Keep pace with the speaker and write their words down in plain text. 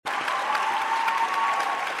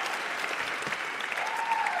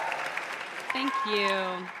Thank you.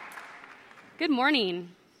 Good morning.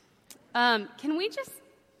 Can we just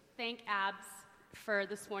thank Abs for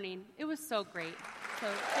this morning? It was so great. So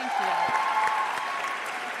thank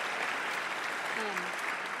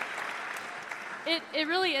you. It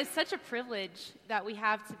really is such a privilege that we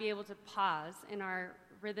have to be able to pause in our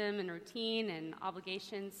rhythm and routine and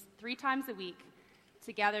obligations 3 times a week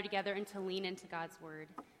to gather together and to lean into God's Word.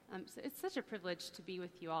 So it's such a privilege to be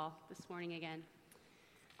with you all this morning again.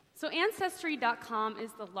 So Ancestry.com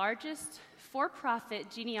is the largest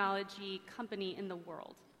for-profit genealogy company in the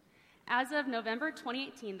world. As of November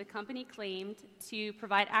 2018, the company claimed to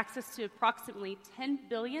provide access to approximately 10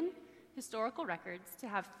 billion historical records, to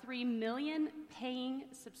have 3 million paying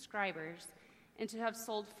subscribers, and to have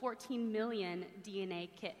sold 14 million DNA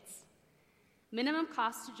kits. Minimum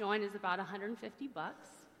cost to join is about $150.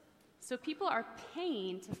 So people are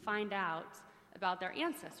paying to find out about their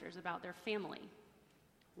ancestors, about their family.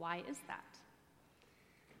 Why is that?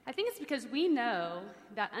 I think it's because we know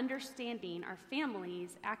that understanding our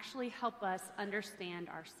families actually help us understand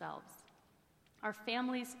ourselves. Our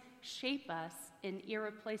families shape us in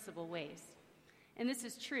irreplaceable ways. And this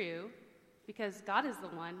is true because God is the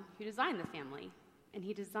one who designed the family, and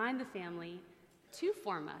he designed the family to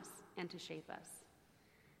form us and to shape us.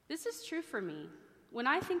 This is true for me. When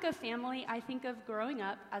I think of family, I think of growing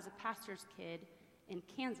up as a pastor's kid in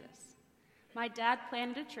Kansas. My dad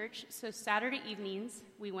planted a church, so Saturday evenings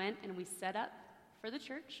we went and we set up for the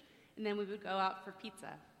church, and then we would go out for pizza.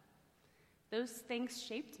 Those things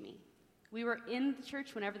shaped me. We were in the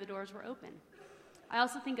church whenever the doors were open. I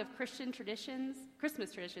also think of Christmas traditions,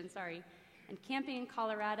 and camping in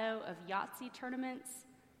Colorado, of Yahtzee tournaments,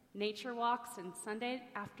 nature walks, and Sunday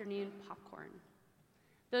afternoon popcorn.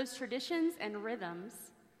 Those traditions and rhythms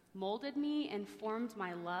molded me and formed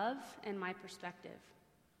my love and my perspective.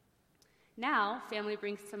 Now, family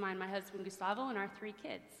brings to mind my husband Gustavo and our 3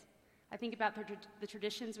 kids. I think about the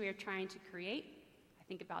traditions we are trying to create. I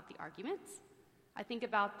think about the arguments. I think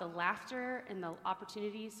about the laughter and the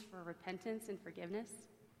opportunities for repentance and forgiveness.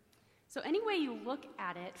 So any way you look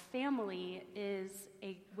at it, family is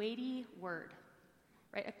a weighty word,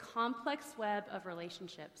 right? A complex web of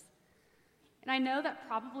relationships. And I know that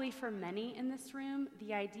probably for many in this room,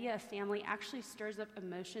 the idea of family actually stirs up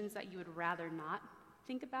emotions that you would rather not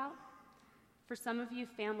think about. For some of you,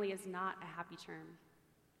 family is not a happy term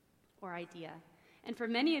or idea. And for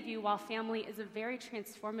many of you, while family is a very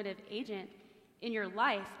transformative agent in your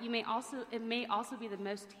life, it may also be the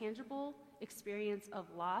most tangible experience of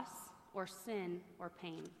loss or sin or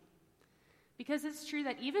pain. Because it's true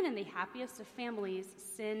that even in the happiest of families,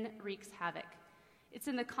 sin wreaks havoc. It's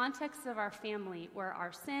in the context of our family where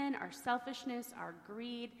our sin, our selfishness, our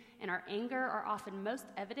greed, and our anger are often most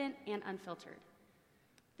evident and unfiltered.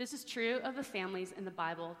 This is true of the families in the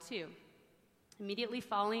Bible, too. Immediately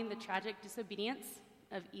following the tragic disobedience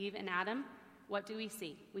of Eve and Adam, what do we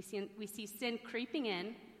see? We see sin creeping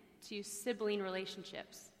in to sibling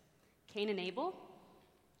relationships. Cain and Abel,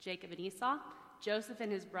 Jacob and Esau, Joseph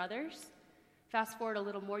and his brothers. Fast forward a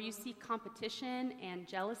little more, you see competition and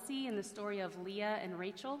jealousy in the story of Leah and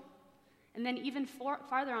Rachel. And then even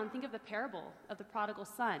farther on, think of the parable of the prodigal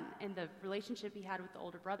son and the relationship he had with the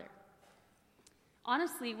older brother.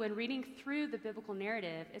 Honestly, when reading through the biblical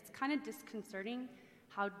narrative, it's kind of disconcerting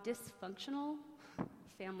how dysfunctional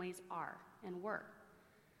families are and were.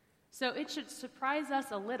 So it should surprise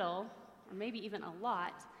us a little, or maybe even a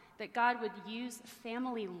lot, that God would use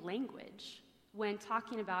family language when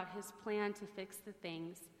talking about his plan to fix the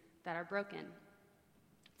things that are broken.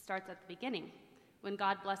 It starts at the beginning. When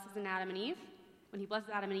God blesses Adam and Eve,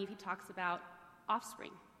 he talks about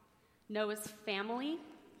offspring. Noah's family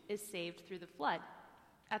is saved through the flood.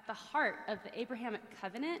 At the heart of the Abrahamic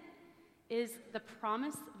covenant is the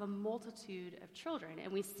promise of a multitude of children.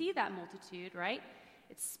 And we see that multitude, right?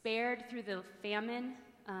 It's spared through the famine,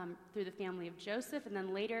 through the family of Joseph, and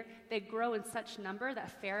then later they grow in such number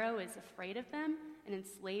that Pharaoh is afraid of them and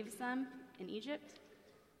enslaves them in Egypt.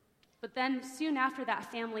 But then soon after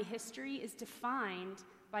that, family history is defined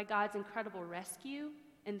by God's incredible rescue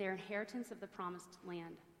and their inheritance of the promised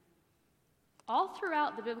land. All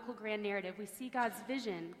throughout the biblical grand narrative, we see God's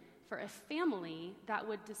vision for a family that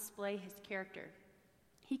would display his character.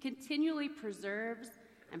 He continually preserves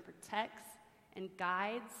and protects and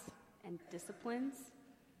guides and disciplines.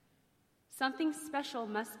 Something special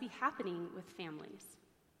must be happening with families.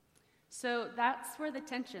 So that's where the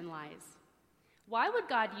tension lies. Why would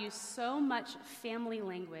God use so much family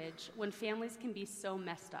language when families can be so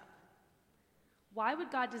messed up? Why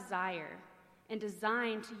would God desire and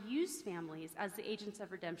design to use families as the agents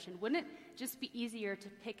of redemption? Wouldn't it just be easier to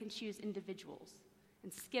pick and choose individuals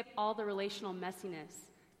and skip all the relational messiness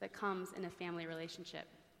that comes in a family relationship.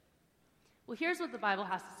 Well, here's what the Bible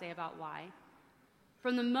has to say about why.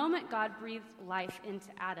 From the moment God breathed life into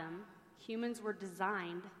Adam, humans were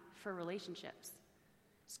designed for relationships.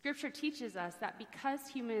 Scripture teaches us that because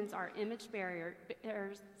humans are image bearers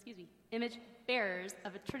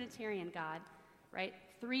of a Trinitarian God, right?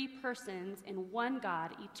 3 persons in one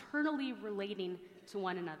God, eternally relating to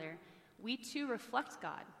one another, we too reflect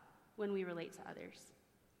God when we relate to others.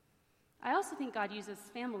 I also think God uses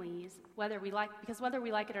families, because whether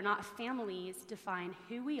we like it or not, families define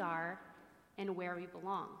who we are and where we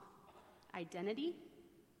belong. Identity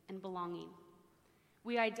and belonging.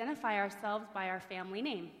 We identify ourselves by our family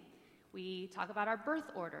name. We talk about our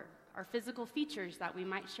birth order, our physical features that we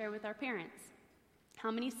might share with our parents,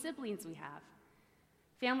 how many siblings we have.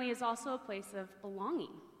 Family is also a place of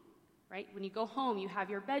belonging, right? When you go home, you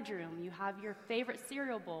have your bedroom, you have your favorite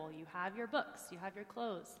cereal bowl, you have your books, you have your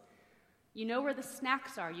clothes. You know where the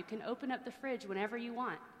snacks are. You can open up the fridge whenever you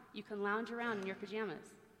want. You can lounge around in your pajamas.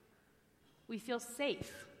 We feel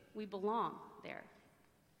safe. We belong there.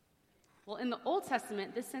 Well, in the Old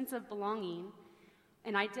Testament, this sense of belonging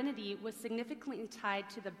and identity was significantly tied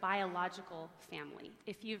to the biological family.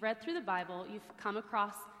 If you've read through the Bible, you've come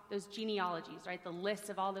across those genealogies, right? The list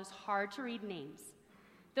of all those hard-to-read names.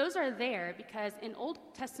 Those are there because in Old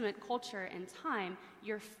Testament culture and time,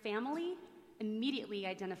 your family immediately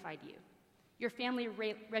identified you. Your family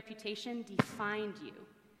reputation defined you.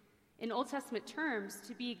 In Old Testament terms,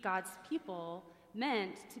 to be God's people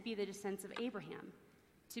meant to be the descendants of Abraham,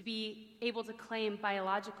 to be able to claim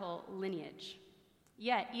biological lineage.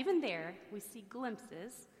 Yet, even there, we see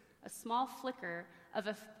glimpses, a small flicker of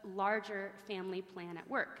a larger family plan at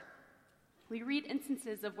work. We read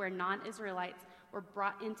instances of where non-Israelites were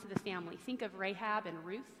brought into the family. Think of Rahab and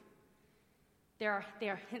Ruth. They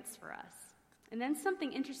are hints for us. And then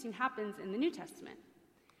something interesting happens in the New Testament.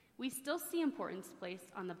 We still see importance placed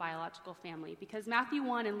on the biological family because Matthew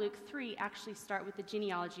 1 and Luke 3 actually start with the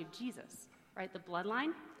genealogy of Jesus, right, the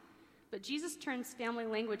bloodline. But Jesus turns family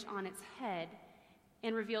language on its head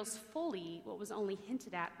and reveals fully what was only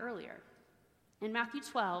hinted at earlier. In Matthew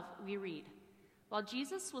 12, we read, "While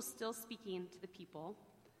Jesus was still speaking to the people,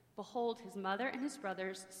 behold, his mother and his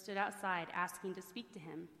brothers stood outside asking to speak to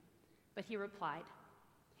him. But he replied,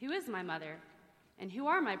 'Who is my mother? And who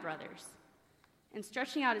are my brothers?' And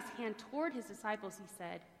stretching out his hand toward his disciples, he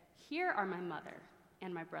said, 'Here are my mother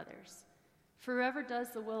and my brothers. For whoever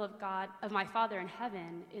does the will of God, of my Father in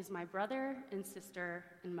heaven, is my brother and sister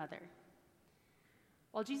and mother.'"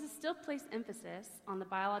 While Jesus still placed emphasis on the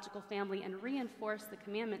biological family and reinforced the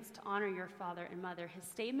commandments to honor your father and mother, his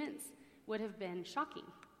statements would have been shocking.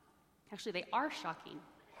 Actually, they are shocking.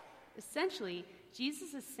 Essentially,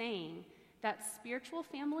 Jesus is saying that spiritual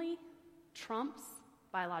family trumps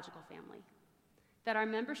biological family. That our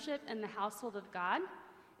membership in the household of God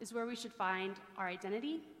is where we should find our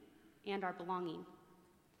identity and our belonging.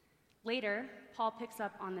 Later, Paul picks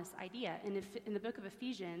up on this idea. In the book of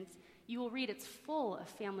Ephesians, you will read it's full of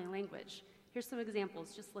family language. Here's some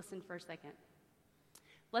examples. Just listen for a second.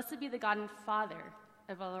 "Blessed be the God and Father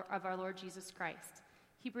of our Lord Jesus Christ.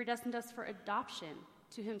 He predestined us for adoption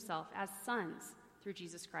to himself as sons through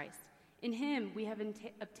Jesus Christ. In him we have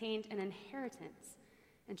obtained an inheritance."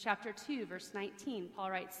 In chapter 2, verse 19,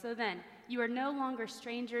 Paul writes, "So then, you are no longer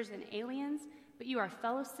strangers and aliens, but you are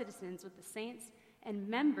fellow citizens with the saints and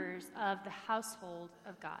members of the household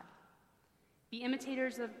of God. Be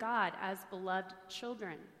imitators of God as beloved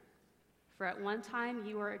children. For at one time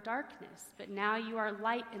you were darkness, but now you are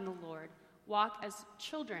light in the Lord. Walk as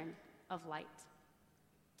children of light."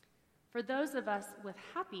 For those of us with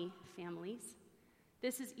happy families,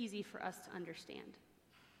 this is easy for us to understand.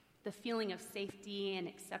 The feeling of safety and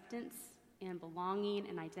acceptance and belonging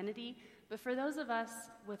and identity. But for those of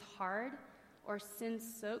us with hard or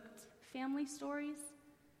sin-soaked family stories,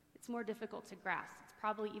 it's more difficult to grasp. It's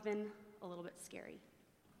probably even a little bit scary.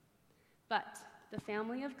 But the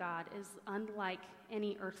family of God is unlike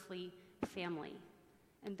any earthly family,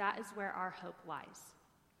 and that is where our hope lies.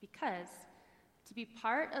 Because to be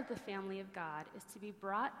part of the family of God is to be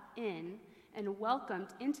brought in and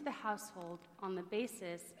welcomed into the household on the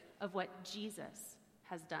basis of what Jesus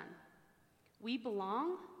has done. We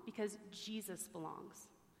belong because Jesus belongs.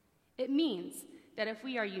 It means that if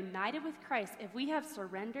we are united with Christ, if we have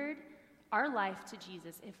surrendered our life to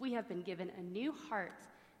Jesus, if we have been given a new heart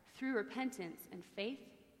through repentance and faith,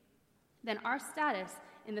 then our status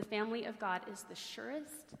in the family of God is the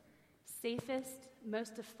surest, safest,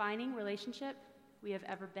 most defining relationship we have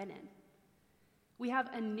ever been in. We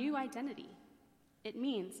have a new identity. It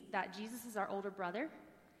means that Jesus is our older brother,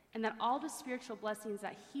 and that all the spiritual blessings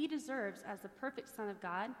that he deserves as the perfect Son of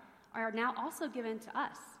God are now also given to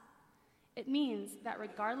us. It means that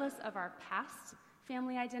regardless of our past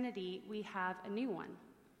family identity, we have a new one,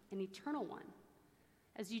 an eternal one.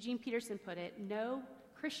 As Eugene Peterson put it, no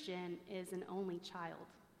Christian is an only child.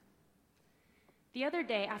 The other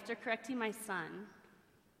day, after correcting my son,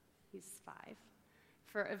 he's 5,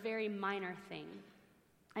 for a very minor thing,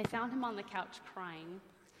 I found him on the couch crying.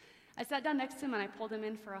 I sat down next to him and I pulled him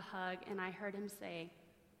in for a hug, and I heard him say,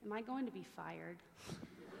 "Am I going to be fired?"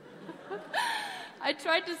 I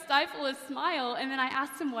tried to stifle a smile, and then I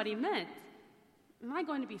asked him what he meant. "Am I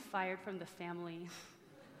going to be fired from the family?"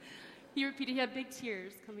 He repeated. He had big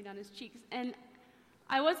tears coming down his cheeks. And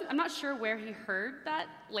I'm not sure where he heard that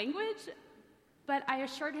language, but I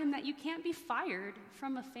assured him that you can't be fired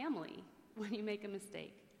from a family when you make a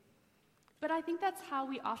mistake. But I think that's how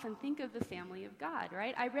we often think of the family of God,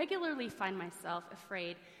 right? I regularly find myself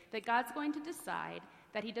afraid that God's going to decide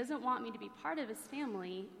that he doesn't want me to be part of his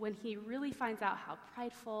family when he really finds out how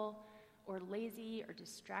prideful or lazy or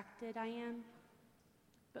distracted I am.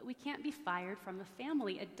 But we can't be fired from a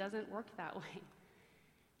family. It doesn't work that way.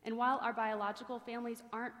 And while our biological families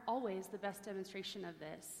aren't always the best demonstration of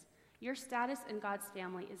this, your status in God's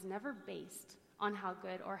family is never based on how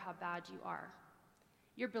good or how bad you are.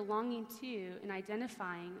 Your belonging to and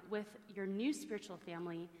identifying with your new spiritual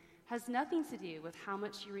family has nothing to do with how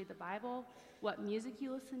much you read the Bible, what music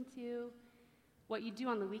you listen to, what you do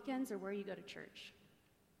on the weekends, or where you go to church.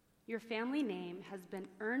 Your family name has been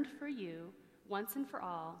earned for you once and for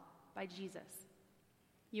all by Jesus.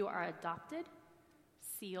 You are adopted,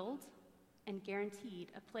 sealed, and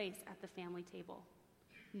guaranteed a place at the family table.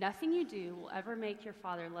 Nothing you do will ever make your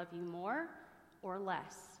Father love you more or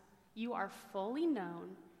less. You are fully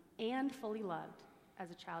known and fully loved as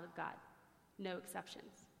a child of God. No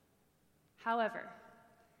exceptions. However,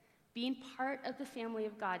 being part of the family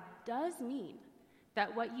of God does mean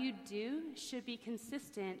that what you do should be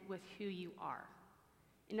consistent with who you are.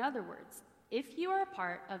 In other words, if you are a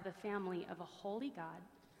part of the family of a holy God,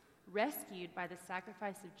 rescued by the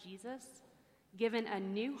sacrifice of Jesus, given a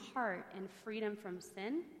new heart and freedom from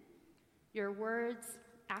sin, your words,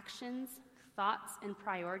 actions, thoughts, and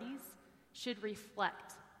priorities should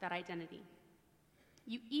reflect that identity.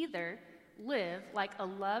 You either live like a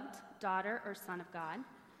loved daughter or son of God,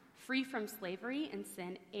 free from slavery and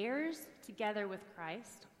sin, heirs together with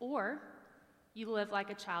Christ, or you live like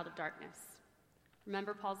a child of darkness.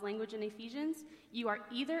 Remember Paul's language in Ephesians? You are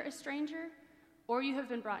either a stranger or you have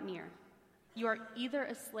been brought near. You are either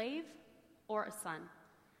a slave or a son.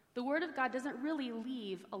 The Word of God doesn't really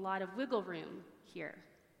leave a lot of wiggle room here.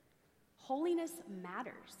 Holiness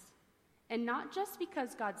matters, and not just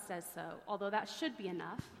because God says so, although that should be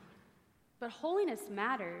enough, but holiness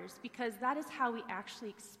matters because that is how we actually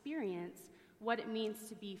experience what it means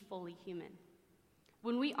to be fully human.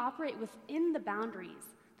 When we operate within the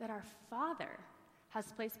boundaries that our Father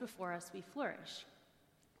has placed before us, we flourish.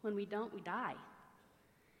 When we don't, we die.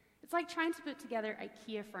 It's like trying to put together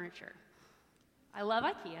IKEA furniture. I love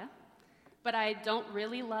IKEA, but I don't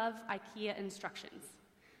really love IKEA instructions.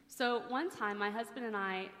 So one time, my husband and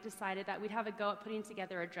I decided that we'd have a go at putting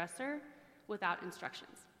together a dresser without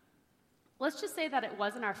instructions. Let's just say that it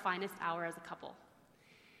wasn't our finest hour as a couple.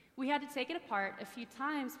 We had to take it apart a few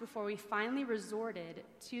times before we finally resorted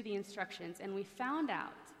to the instructions, and we found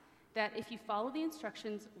out that if you follow the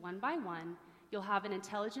instructions one by one, you'll have an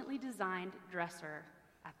intelligently designed dresser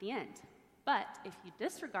at the end. But if you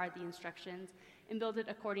disregard the instructions and build it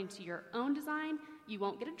according to your own design, you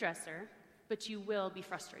won't get a dresser, but you will be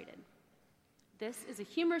frustrated. This is a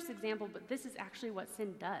humorous example, but this is actually what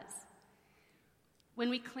sin does. When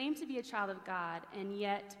we claim to be a child of God and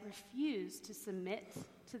yet refuse to submit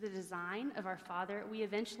to the design of our Father, we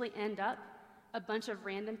eventually end up a bunch of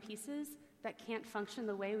random pieces that can't function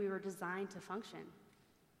the way we were designed to function.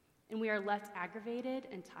 And we are left aggravated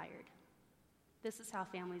and tired. This is how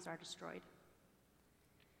families are destroyed.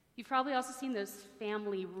 You've probably also seen those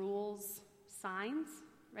family rules signs,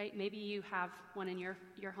 right? Maybe you have one in your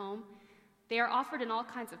home. They are offered in all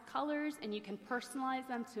kinds of colors, and you can personalize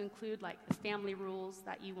them to include like the family rules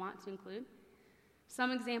that you want to include.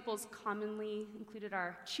 Some examples commonly included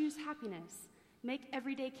are choose happiness, make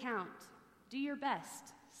every day count, do your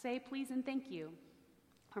best, say please and thank you.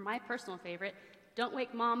 Or my personal favorite, don't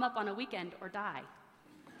wake mom up on a weekend or die.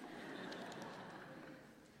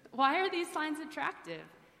 Why are these signs attractive?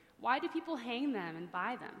 Why do people hang them and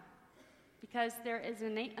buy them? Because there is an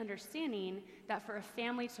innate understanding that for a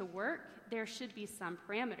family to work, there should be some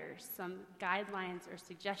parameters, some guidelines or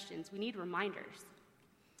suggestions. We need reminders.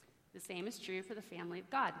 The same is true for the family of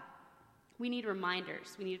God. We need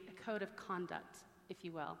reminders. We need a code of conduct, if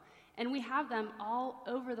you will. And we have them all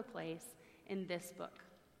over the place in this book.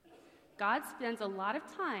 God spends a lot of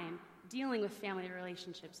time dealing with family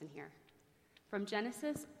relationships in here, from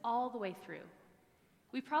Genesis all the way through.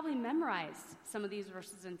 We probably memorized some of these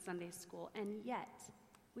verses in Sunday school, and yet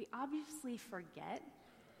we obviously forget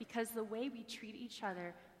because the way we treat each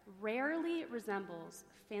other rarely resembles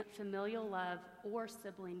familial love or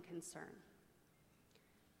sibling concern.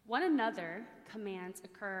 One another commands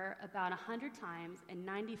occur about 100 times in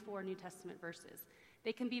 94 New Testament verses.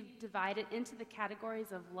 They can be divided into the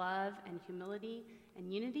categories of love and humility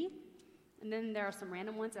and unity, and then there are some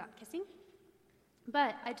random ones about kissing.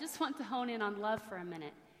 But I just want to hone in on love for a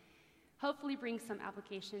minute, hopefully bring some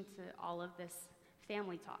application to all of this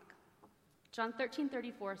family talk. John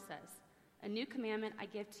 13:34 says, "A new commandment I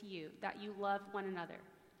give to you, that you love one another.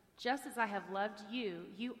 Just as I have loved you,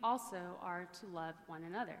 you also are to love one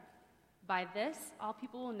another. By this, all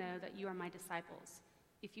people will know that you are my disciples,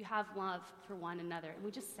 if you have love for one another." And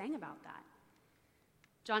we just sang about that.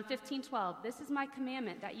 John 15:12, "This is my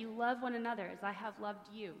commandment, that you love one another as I have loved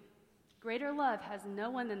you. Greater love has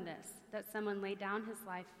no one than this, that someone lay down his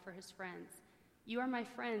life for his friends. You are my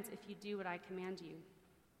friends if you do what I command you."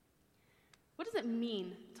 What does it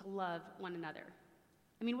mean to love one another?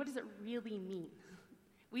 I mean, what does it really mean?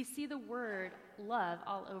 We see the word love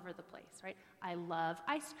all over the place, right? I love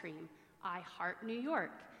ice cream. I heart New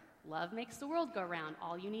York. Love makes the world go round.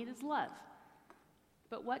 All you need is love.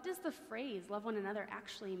 But what does the phrase love one another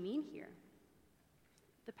actually mean here?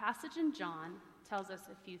 The passage in John tells us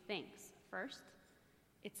a few things. First,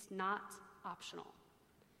 it's not optional.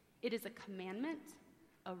 It is a commandment,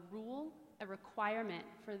 a rule, a requirement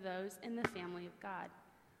for those in the family of God.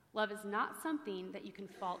 Love is not something that you can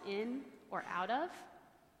fall in or out of,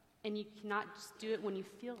 and you cannot just do it when you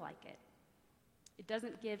feel like it. It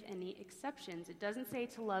doesn't give any exceptions. It doesn't say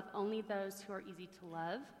to love only those who are easy to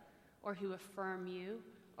love, or who affirm you,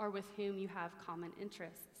 or with whom you have common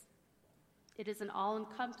interests. It is an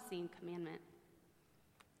all-encompassing commandment.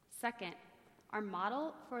 Second, our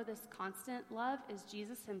model for this constant love is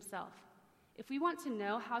Jesus himself. If we want to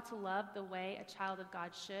know how to love the way a child of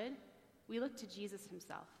God should, we look to Jesus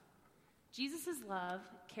himself. Jesus' love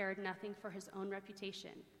cared nothing for his own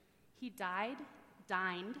reputation. He dined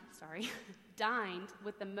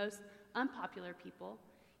with the most unpopular people.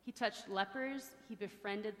 He touched lepers. He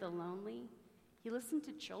befriended the lonely. He listened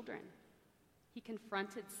to children. He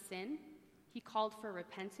confronted sin. He called for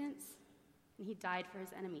repentance. And he died for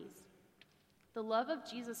his enemies. The love of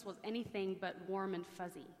Jesus was anything but warm and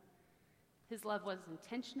fuzzy. His love was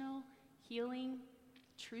intentional, healing,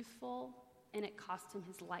 truthful, and it cost him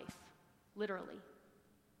his life, literally.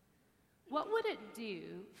 What would it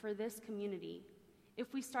do for this community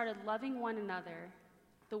if we started loving one another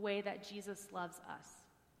the way that Jesus loves us?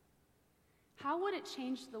 How would it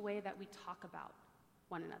change the way that we talk about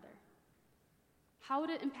one another? How would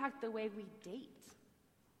it impact the way we date?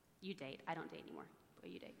 You date. I don't date anymore, but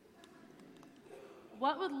you date.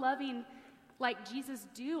 What would loving like Jesus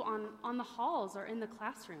do on the halls or in the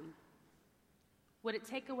classroom? Would it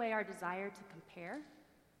take away our desire to compare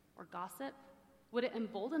or gossip? Would it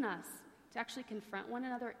embolden us to actually confront one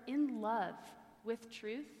another in love, with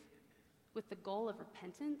truth, with the goal of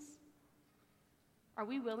repentance? Are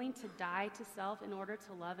we willing to die to self in order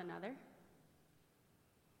to love another?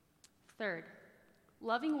 Third,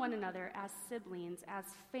 loving one another as siblings, as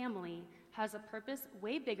family, has a purpose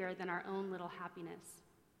way bigger than our own little happiness.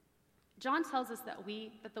 John tells us that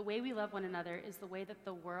the way we love one another is the way that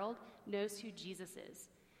the world knows who Jesus is.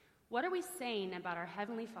 What are we saying about our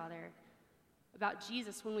Heavenly Father, about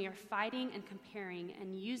Jesus, when we are fighting and comparing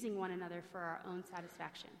and using one another for our own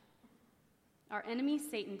satisfaction? Our enemy,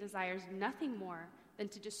 Satan, desires nothing more than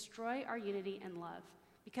to destroy our unity and love,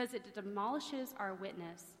 because it demolishes our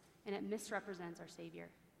witness and it misrepresents our Savior.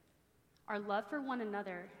 Our love for one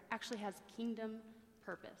another actually has kingdom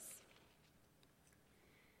purpose.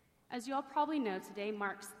 As you all probably know, today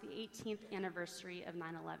marks the 18th anniversary of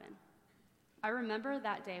 9/11. I remember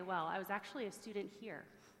that day well. I was actually a student here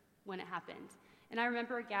when it happened. And I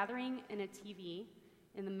remember gathering in a TV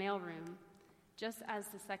in the mailroom just as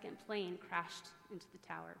the second plane crashed into the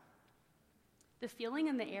tower. The feeling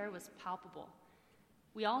in the air was palpable.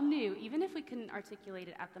 We all knew, even if we couldn't articulate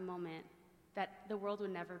it at the moment, that the world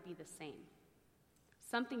would never be the same.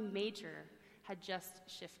 Something major had just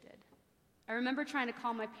shifted. I remember trying to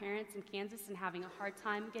call my parents in Kansas and having a hard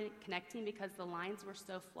time connecting because the lines were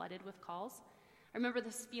so flooded with calls. I remember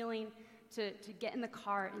this feeling to get in the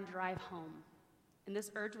car and drive home. And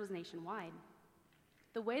this urge was nationwide.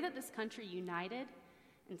 The way that this country united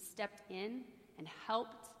and stepped in and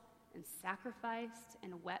helped and sacrificed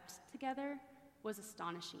and wept together was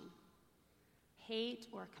astonishing. Hate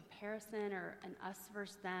or comparison or an us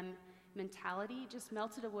versus them mentality just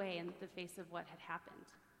melted away in the face of what had happened.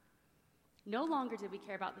 No longer did we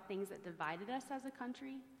care about the things that divided us as a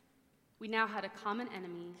country. We now had a common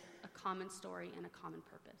enemy, a common story, and a common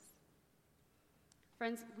purpose.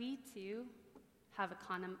 Friends, we too have a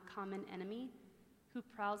common enemy who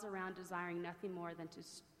prowls around desiring nothing more than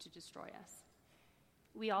to destroy us.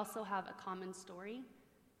 We also have a common story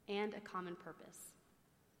and a common purpose.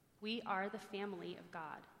 We are the family of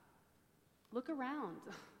God. Look around.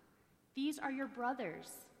 These are your brothers.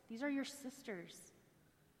 These are your sisters.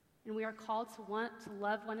 And we are called to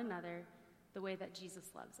love one another the way that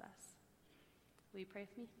Jesus loves us. Will you pray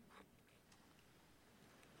with me?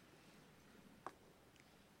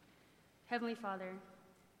 Heavenly Father,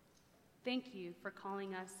 thank you for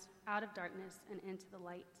calling us out of darkness and into the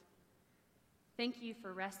light. Thank you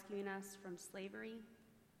for rescuing us from slavery,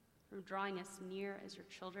 for drawing us near as your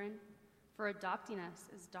children, for adopting us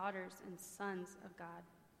as daughters and sons of God.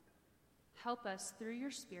 Help us through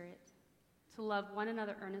your Spirit to love one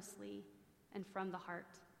another earnestly and from the heart.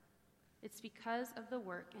 It's because of the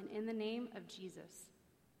work and in the name of Jesus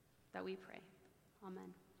that we pray.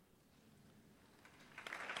 Amen.